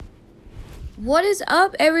What is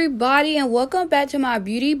up, everybody, and welcome back to my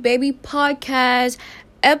Beauty Baby podcast,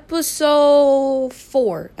 episode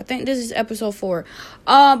 4. I think this is episode 4.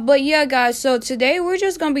 But yeah, guys, so today we're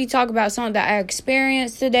just going to be talking about something that I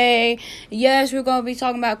experienced today. Yes, we're going to be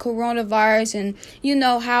talking about coronavirus and,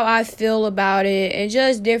 how I feel about it and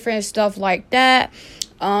just different stuff like that.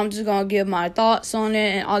 I'm just going to give my thoughts on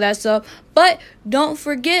it and all that stuff. But don't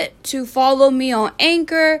forget to follow me on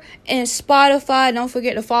Anchor and Spotify. Don't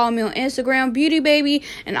forget to follow me on Instagram, Beauty Baby.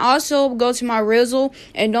 And also go to my Rizzle.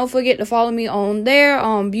 And don't forget to follow me on there,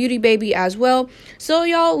 Beauty Baby as well. So,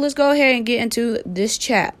 y'all, let's go ahead and get into this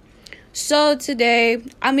chat. So, today,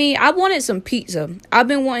 I wanted some pizza. I've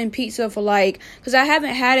been wanting pizza because I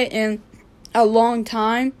haven't had it in a long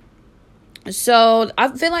time. So, I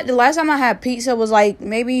feel like the last time I had pizza was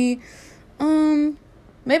maybe 2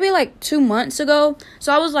 months ago.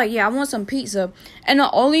 So, I was like, yeah, I want some pizza. And the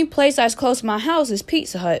only place that's close to my house is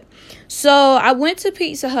Pizza Hut. So, I went to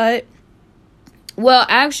Pizza Hut. Well,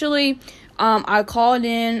 actually, I called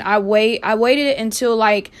in. I waited until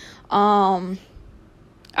 2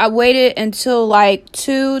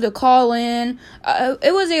 to call in.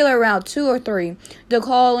 It was either around 2 or 3 to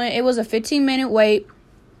call in. It was a 15-minute wait.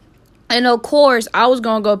 And of course, I was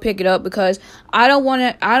gonna go pick it up because I don't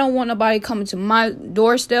want nobody coming to my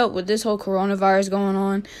doorstep with this whole coronavirus going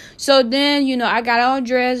on. So then, I got all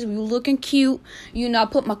dressed, we were looking cute. I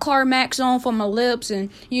put my CarMax on for my lips and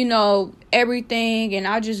everything. And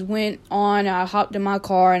I just went on. I hopped in my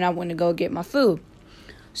car and I went to go get my food.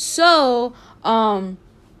 So,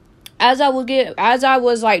 as I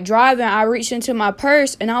was driving, I reached into my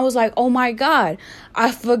purse and I was like, oh my God,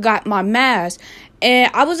 I forgot my mask.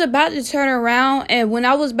 And I was about to turn around, and when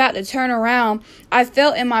I was about to turn around, I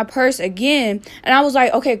felt in my purse again, and I was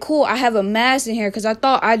like, okay, cool, I have a mask in here, because I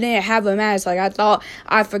thought I didn't have a mask, I thought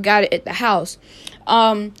I forgot it at the house.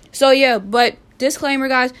 So yeah, but disclaimer,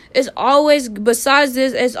 guys, it's always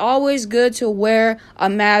good to wear a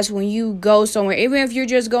mask when you go somewhere, even if you're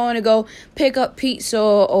just going to go pick up pizza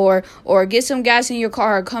or get some gas in your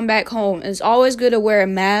car or come back home. It's always good to wear a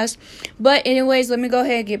mask. But anyways, let me go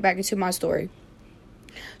ahead and get back into my story.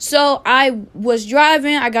 So I was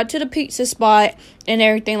driving, I got to the pizza spot and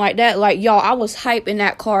everything like that. Y'all, I was hype in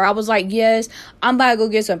that car. I was like, yes, I'm about to go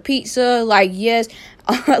get some pizza. Yes.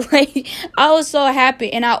 I was so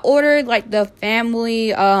happy. And I ordered the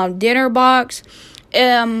family dinner box.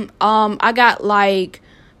 I got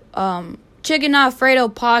chicken Alfredo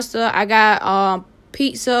pasta. I got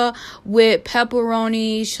pizza with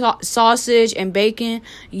pepperoni, sausage, and bacon.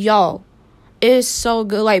 Y'all, it's so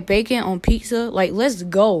good, bacon on pizza. Let's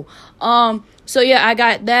go. So yeah, I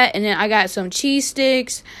got that, and then I got some cheese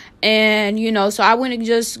sticks, and so I went to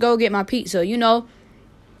just go get my pizza,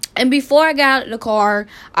 And before I got out of the car,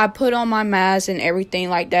 I put on my mask and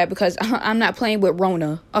everything like that because I'm not playing with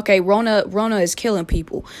Rona. Okay, Rona is killing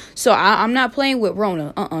people, so I'm not playing with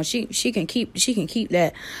Rona. She can keep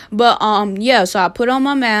that. But yeah, so I put on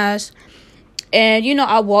my mask. And,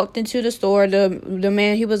 I walked into the store. The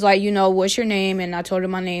man, he was like, what's your name? And I told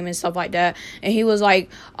him my name and stuff like that. And he was like,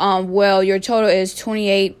 well, your total is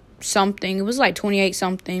 28 something. It was 28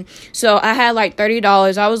 something. So I had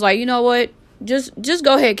 $30. I was like, you know what? Just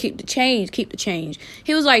go ahead. Keep the change.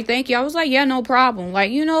 He was like, thank you. I was like, yeah, no problem.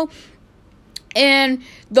 And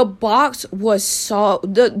the box was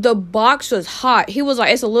the box was hot. He was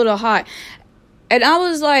like, it's a little hot. And I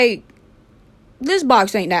was like, this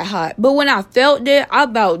box ain't that hot. But when I felt it, I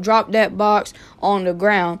about dropped that box on the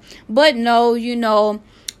ground. But no,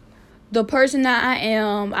 the person that I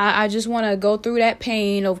am, I just want to go through that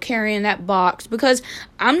pain of carrying that box. Because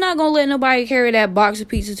I'm not going to let nobody carry that box of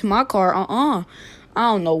pizza to my car. I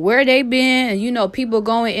don't know where they been. And, people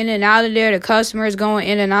going in and out of there. The customers going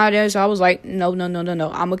in and out of there. So I was like, no. I'm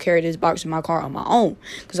going to carry this box in my car on my own.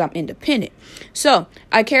 Because I'm independent. So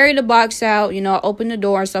I carried the box out. I opened the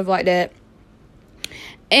door and stuff like that.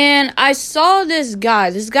 And I saw this guy.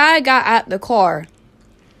 This guy got out the car.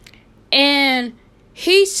 And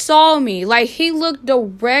he saw me. He looked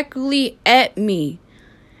directly at me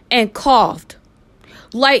and coughed.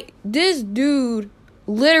 This dude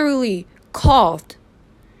literally coughed.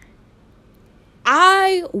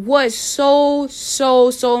 I was so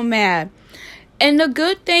mad. And the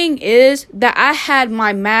good thing is that I had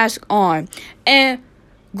my mask on. And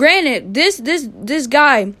granted, this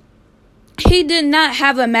guy, he did not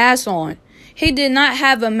have a mask on.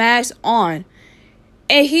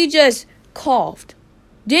 And he just coughed.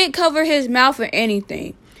 Didn't cover his mouth or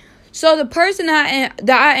anything. So the person that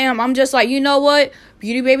I am, I'm just like, you know what?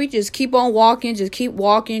 Beauty Baby, just keep on walking. Just keep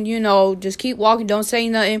walking, just keep walking. Don't say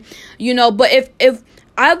nothing, But if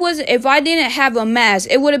if I didn't have a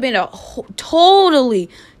mask, it would have been a totally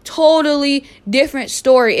different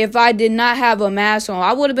story. If I did not have a mask on,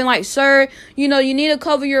 I would have been like, sir, you need to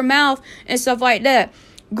cover your mouth and stuff like that.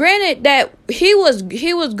 Granted that he was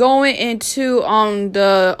going into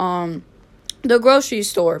the grocery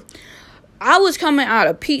store. I was coming out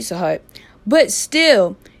of Pizza Hut, but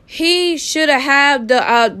still, he should have had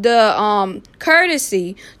the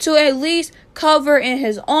courtesy to at least cover in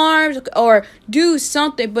his arms or do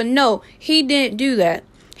something. But no, he didn't do that.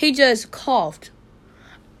 He just coughed.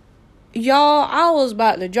 Y'all, I was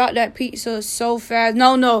about to drop that pizza so fast.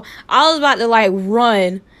 No, I was about to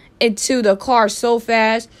run into the car so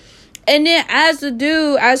fast. And then as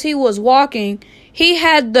he was walking, he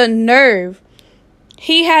had the nerve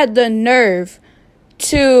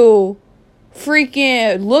to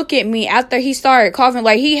freaking look at me after he started coughing.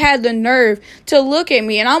 He had the nerve to look at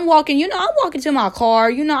me. And I'm walking, I'm walking to my car.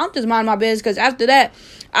 I'm just minding my business because after that,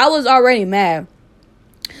 I was already mad.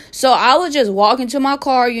 So I was just walking to my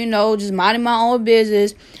car, just minding my own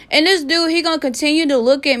business. And this dude, he gonna continue to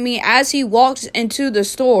look at me as he walks into the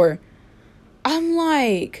store. I'm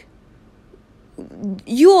like,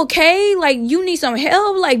 you okay? You need some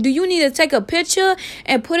help? Do you need to take a picture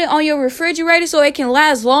and put it on your refrigerator so it can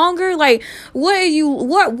last longer? What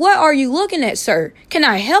are you looking at, sir? Can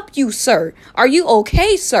I help you, sir? Are you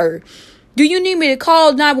okay, sir? Do you need me to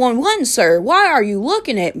call 911, sir? Why are you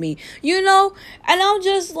looking at me? And I'm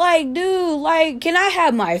just like, dude, can I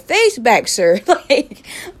have my face back, sir?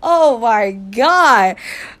 Oh my God.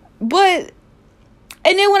 And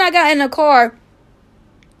then when I got in the car,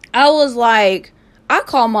 I was like, I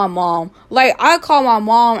called my mom. I called my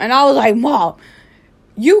mom and I was like, Mom,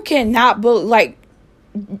 you cannot believe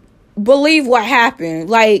what happened.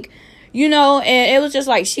 And it was just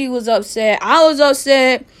she was upset. I was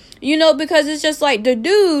upset, because it's just the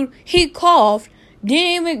dude, he coughed,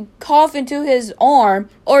 didn't even cough into his arm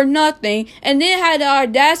or nothing, and then had the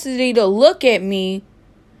audacity to look at me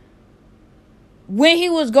when he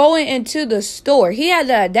was going into the store. He had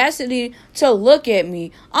the audacity to look at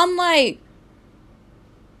me. I'm like,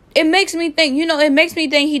 it makes me think,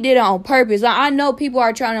 he did it on purpose. I know people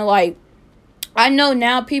are trying to I know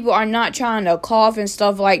now people are not trying to cough and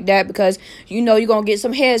stuff like that because, you're going to get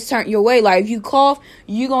some heads turned your way. If you cough,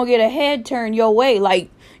 you're going to get a head turned your way.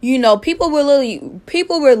 People were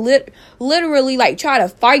literally try to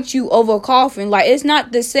fight you over coughing. It's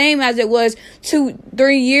not the same as it was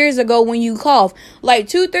 2-3 years ago when you cough.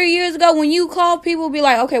 2-3 years ago when you cough, people be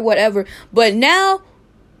like, okay, whatever. But now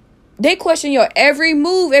they question your every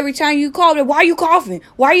move every time you cough. Why are you coughing?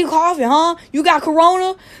 Why are you coughing, huh? You got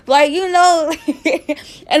corona?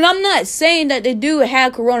 And I'm not saying that the dude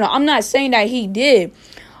had corona. I'm not saying that he did.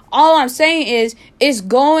 All I'm saying is it's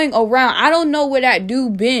going around. I don't know where that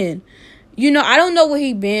dude been. I don't know where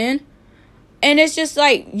he been. And it's just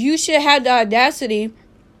you should have the audacity,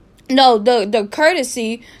 the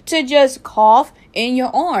courtesy to just cough in your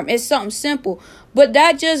arm. It's something simple. But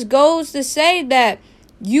that just goes to say that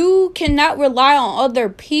you cannot rely on other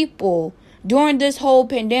people during this whole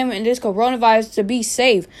pandemic and this coronavirus to be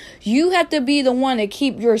safe. You have to be the one to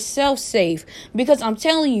keep yourself safe. Because I'm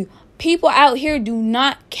telling you, people out here do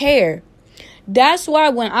not care. That's why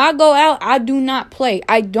when I go out, I do not play.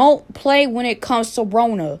 I don't play when it comes to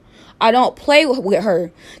Rona. I don't play with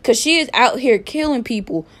her because she is out here killing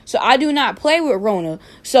people. So I do not play with Rona.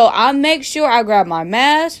 So I make sure I grab my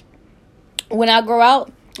mask when I go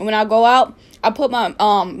out. I put my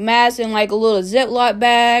mask in a little Ziploc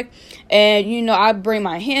bag. And, I bring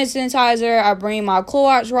my hand sanitizer. I bring my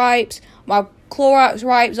Clorox wipes. I'm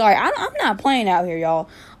not playing out here, y'all.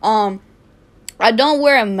 I don't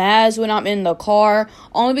wear a mask when I'm in the car.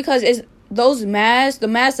 Only because it's those masks. The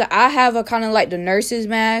masks that I have are kind of like the nurse's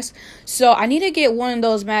mask. So I need to get one of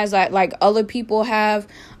those masks that other people have.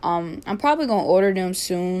 I'm probably going to order them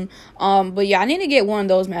soon. But yeah, I need to get one of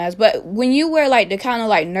those masks. But when you wear the kind of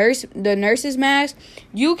the nurse's mask,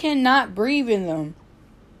 you cannot breathe in them.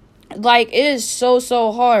 It is so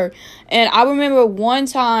hard. And I remember one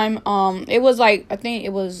time, it was I think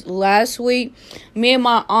it was last week, me and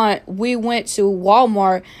my aunt, we went to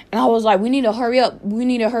Walmart, and I was like, we need to hurry up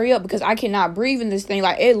because I cannot breathe in this thing.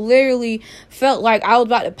 It literally felt like I was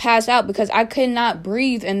about to pass out because I could not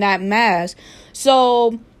breathe in that mask.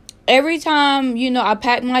 So every time, I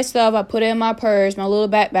pack my stuff, I put it in my purse, my little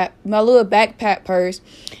backpack purse,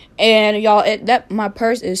 and y'all, my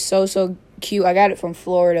purse is so cute. I got it from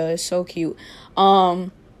Florida. It's so cute.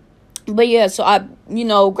 But yeah, so I,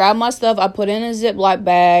 grab my stuff. I put it in a Ziploc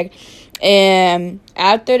bag. And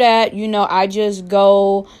after that, I just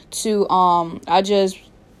go to, hold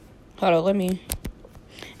on,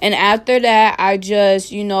 And after that, I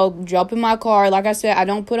just, jump in my car. Like I said, I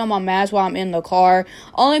don't put on my mask while I'm in the car,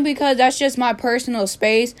 only because that's just my personal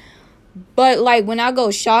space. But, like, when I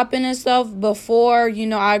go shopping and stuff, before,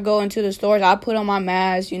 I go into the stores, I put on my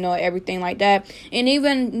mask, everything like that. And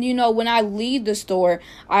even, when I leave the store,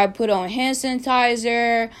 I put on hand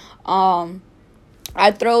sanitizer,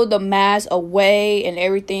 I throw the mask away and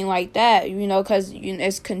everything like that, because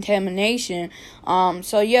it's contamination.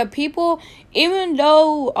 So, yeah, people, even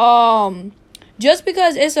though, just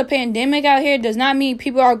because it's a pandemic out here does not mean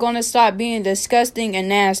people are going to stop being disgusting and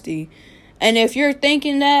nasty. And if you're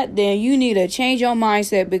thinking that, then you need to change your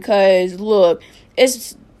mindset, because, look,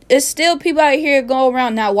 it's still people out here go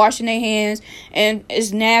around not washing their hands, and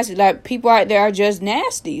it's nasty. Like, people out there are just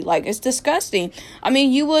nasty. Like, it's disgusting. I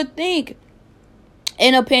mean, you would think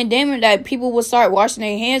in a pandemic that people would start washing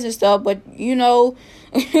their hands and stuff, but,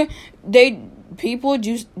 people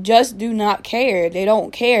just do not care. They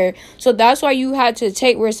don't care. So that's why you had to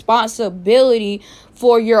take responsibility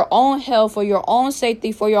for your own health, for your own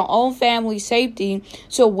safety, for your own family safety,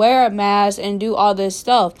 to wear a mask and do all this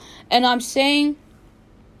stuff. And I'm saying,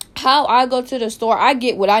 how I go to the store, I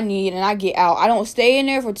get what I need and I get out. I don't stay in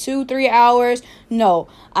there for 2-3 hours. No,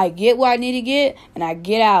 I get what I need to get and I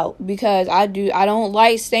get out, because I don't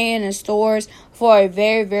like staying in stores for a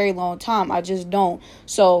very, very long time. I just don't.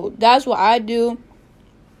 So that's what I do.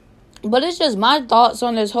 But it's just my thoughts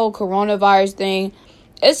on this whole coronavirus thing.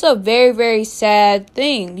 It's a very, very sad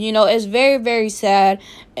thing. It's very, very sad.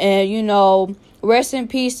 And, rest in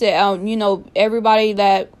peace to, everybody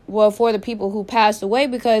for the people who passed away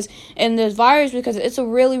in this virus, because it's a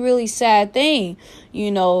really, really sad thing.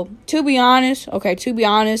 To be honest,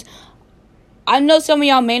 I know some of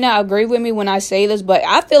y'all may not agree with me when I say this, but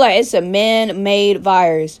I feel like it's a man-made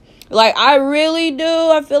virus. Like, I really do.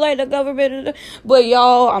 I feel like the government, but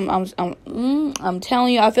y'all, I'm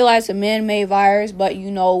telling you, I feel like it's a man-made virus. But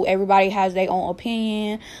everybody has their own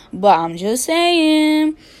opinion. But I'm just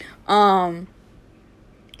saying,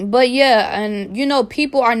 But yeah, and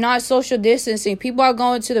people are not social distancing. People are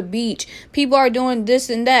going to the beach. People are doing this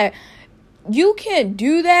and that. You can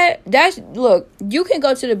do that. Look, you can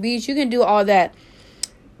go to the beach. You can do all that.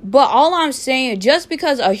 But all I'm saying, just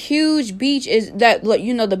because a huge beach is that,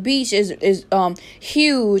 the beach is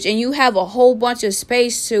huge and you have a whole bunch of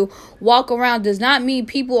space to walk around, does not mean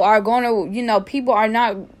people are going to, people are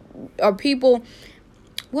not, or people,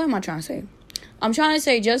 what am I trying to say? I'm trying to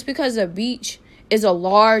say, just because a beach is a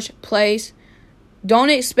large place, don't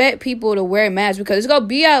expect people to wear masks, because it's gonna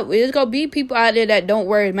be people out there that don't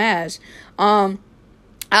wear masks.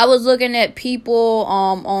 I was looking at people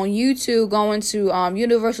on YouTube going to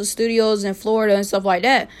Universal Studios in Florida and stuff like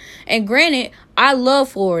that. And granted, I love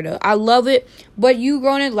Florida. I love it. But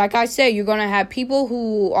like I said, you're going to have people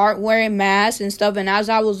who aren't wearing masks and stuff. And as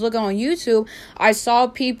I was looking on YouTube, I saw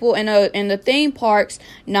people in the theme parks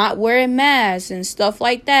not wearing masks and stuff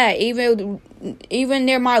like that. Even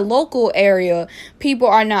near my local area, people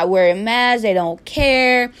are not wearing masks. They don't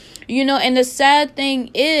care. And the sad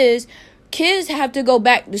thing is, kids have to go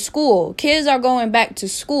back to school. Kids are going back to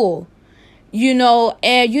school, and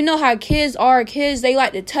how kids are. Kids, they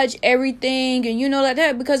like to touch everything and, like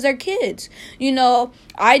that, because they're kids.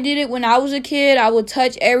 I did it when I was a kid. I would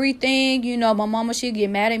touch everything. My mama, she'd get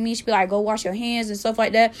mad at me. She'd be like, go wash your hands and stuff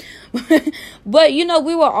like that. But,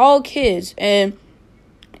 we were all kids, and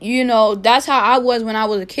that's how I was when I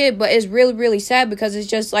was a kid. But it's really, really sad, because it's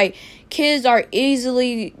just like kids are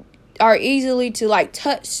easily to like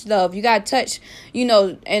touch stuff. You gotta touch,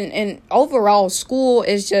 and overall school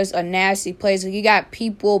is just a nasty place. Like, you got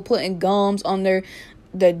people putting gums on the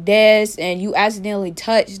desk, and you accidentally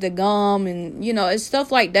touch the gum, and it's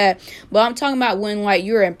stuff like that. But I'm talking about when, like,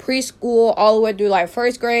 you're in preschool all the way through like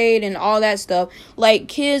first grade and all that stuff. Like,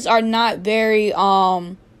 kids are not very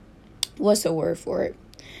what's the word for it?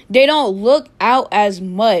 They don't look out as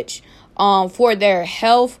much for their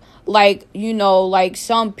health, like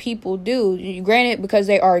some people do, granted, because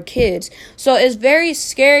they are kids. So it's very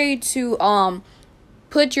scary to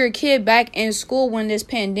put your kid back in school when this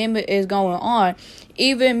pandemic is going on.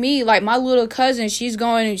 Even me, like my little cousin, she's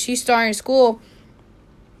starting school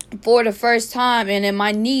for the first time, and then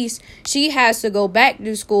my niece, she has to go back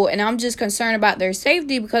to school, and I'm just concerned about their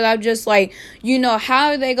safety, because I'm just like, how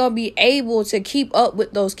are they gonna be able to keep up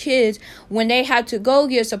with those kids when they have to go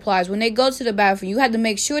get supplies, when they go to the bathroom? You have to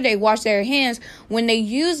make sure they wash their hands when they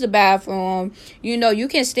use the bathroom. You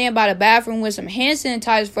can stand by the bathroom with some hand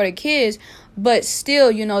sanitizer for the kids, but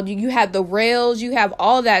still, you have the rails, you have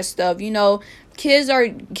all that stuff. Kids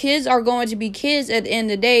are going to be kids at the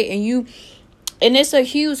end of the day, and it's a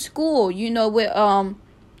huge school, with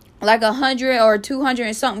like 100 or 200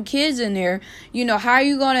 and something kids in there. How are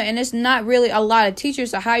you gonna, and it's not really a lot of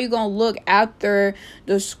teachers, so how are you gonna look after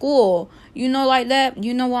the school, like that?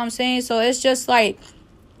 You know what I'm saying? So it's just like,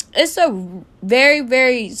 it's a very,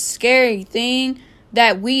 very scary thing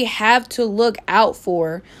that we have to look out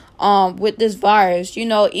for with this virus.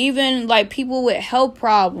 Even like people with health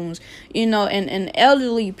problems, and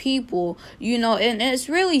elderly people, and it's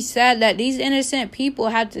really sad that these innocent people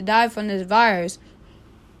had to die from this virus.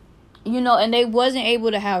 And they wasn't able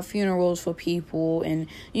to have funerals for people and,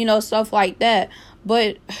 stuff like that.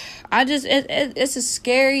 But it's a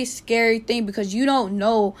scary, scary thing, because you don't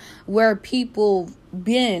know where people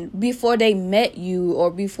been before they met you or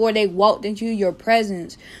before they walked into your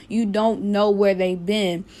presence. You don't know where they've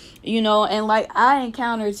been, and like I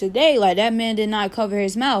encountered today, like that man did not cover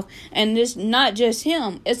his mouth. And it's not just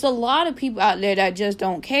him. It's a lot of people out there that just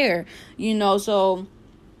don't care, so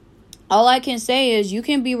all I can say is you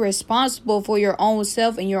can be responsible for your own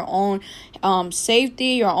self and your own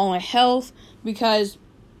safety, your own health, because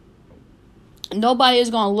nobody is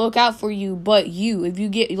going to look out for you but you. If you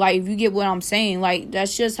get what I'm saying, like,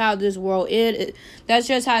 that's just how this world is. That's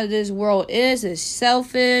just how this world is. It's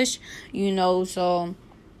selfish, so.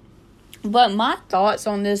 But my thoughts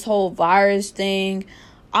on this whole virus thing,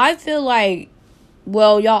 I feel like,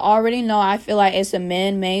 well, y'all already know, I feel like it's a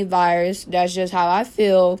man-made virus. That's just how I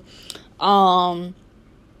feel. I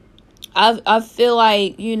feel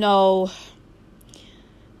like,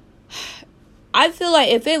 I feel like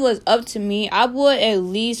if it was up to me, I would at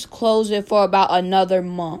least close it for about another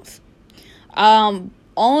month.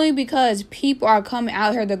 Only because people are coming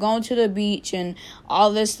out here, they're going to the beach and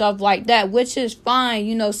all this stuff like that, which is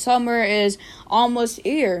fine. Summer is almost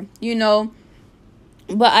here,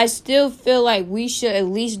 but I still feel like we should at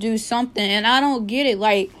least do something. And I don't get it.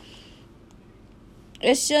 Like,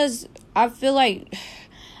 it's just, I feel like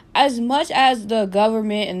as much as the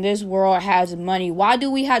government in this world has money, why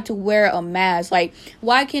do we have to wear a mask? Like,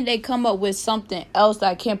 why can't they come up with something else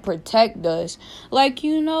that can protect us? Like,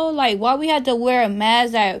 like, why we have to wear a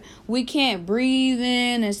mask that we can't breathe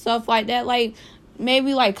in and stuff like that? Like,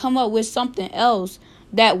 maybe, like, come up with something else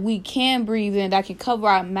that we can breathe in, that can cover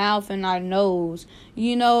our mouth and our nose,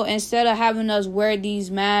 instead of having us wear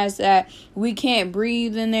these masks that we can't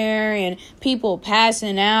breathe in there and people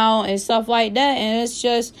passing out and stuff like that. And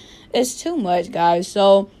it's too much, guys.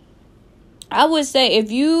 So I would say,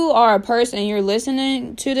 if you are a person and you're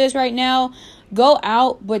listening to this right now, go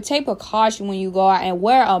out, but take precaution when you go out and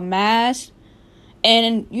wear a mask.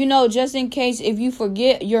 And, just in case, if you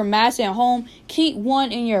forget your mask at home, keep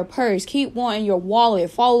one in your purse. Keep one in your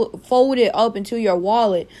wallet. Fold it up into your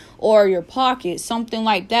wallet or your pocket, something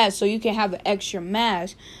like that, so you can have an extra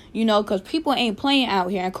mask, because people ain't playing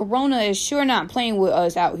out here. And Corona is sure not playing with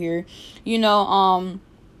us out here,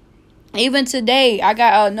 Even today, I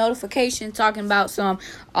got a notification talking about some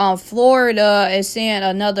Florida is seeing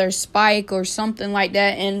another spike or something like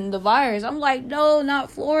that in the virus. I'm like, no,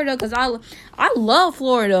 not Florida, because I love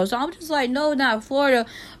Florida. So I'm just like, no, not Florida.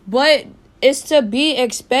 But it's to be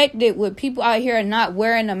expected with people out here not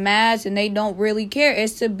wearing a mask and they don't really care.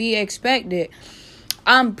 It's to be expected.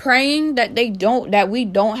 I'm praying that we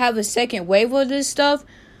don't have a second wave of this stuff.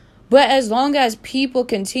 But as long as people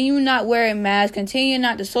continue not wearing masks, continue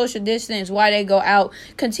not to social distance while they go out,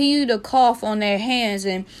 continue to cough on their hands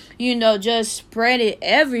and, just spread it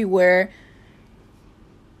everywhere.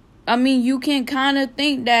 I mean, you can kind of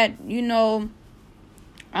think that,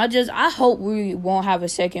 I hope we won't have a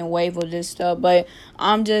second wave of this stuff. But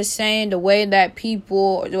I'm just saying, the way that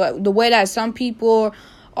some people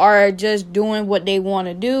are just doing what they want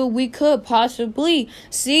to do, we could possibly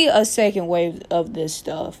see a second wave of this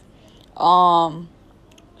stuff.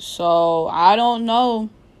 So I don't know.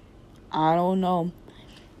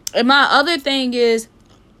 And my other thing is,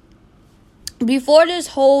 before this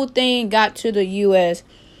whole thing got to the U.S.,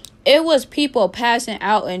 it was people passing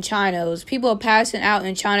out in China.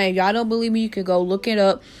 If y'all don't believe me, you can go look it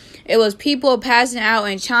up. It was people passing out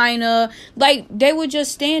in China. Like, they were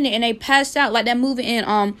just standing and they passed out, like that movie.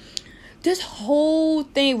 And this whole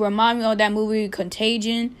thing reminded me of that movie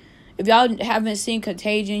Contagion. If y'all haven't seen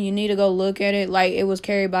Contagion, you need to go look at it. Like, it was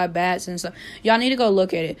carried by bats and stuff. Y'all need to go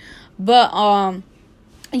look at it. But,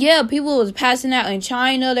 yeah, people was passing out in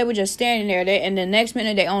China. They were just standing there. And the next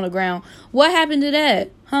minute, they on the ground. What happened to that?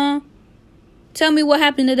 Huh? Tell me what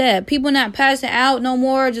happened to that. People not passing out no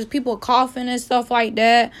more. Just people coughing and stuff like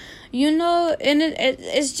that. And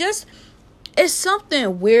it's just... It's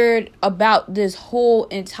something weird about this whole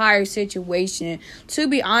entire situation. To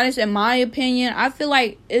be honest, in my opinion, I feel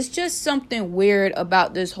like it's just something weird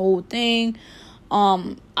about this whole thing.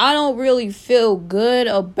 I don't really feel good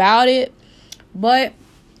about it, but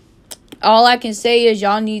all I can say is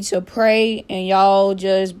y'all need to pray and y'all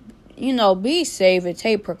just, be safe and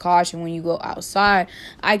take precaution when you go outside.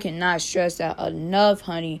 I cannot stress that enough,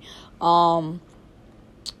 honey. But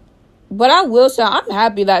I will say I'm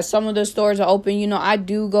happy that some of the stores are open. I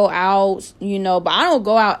do go out, but I don't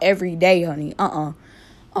go out every day, honey.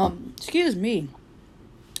 Excuse me.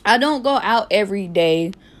 I don't go out every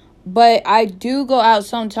day, but I do go out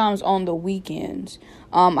sometimes on the weekends.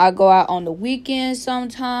 I go out on the weekends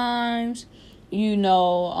sometimes,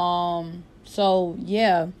 so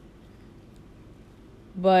yeah.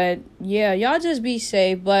 But yeah, y'all just be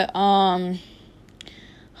safe. But honey.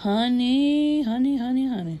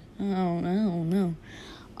 I don't know.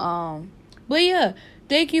 But yeah,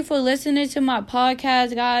 thank you for listening to my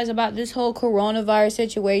podcast, guys, about this whole coronavirus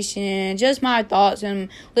situation. Just my thoughts and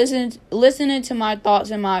listening to my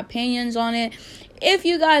thoughts and my opinions on it. If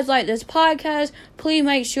you guys like this podcast, please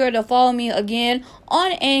make sure to follow me again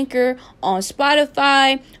on Anchor, on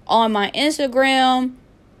Spotify, on my Instagram,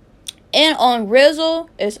 and on Rizzle.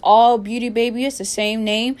 It's all Beauty Baby. It's the same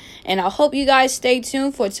name. And I hope you guys stay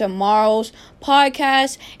tuned for tomorrow's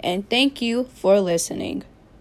podcast. And thank you for listening.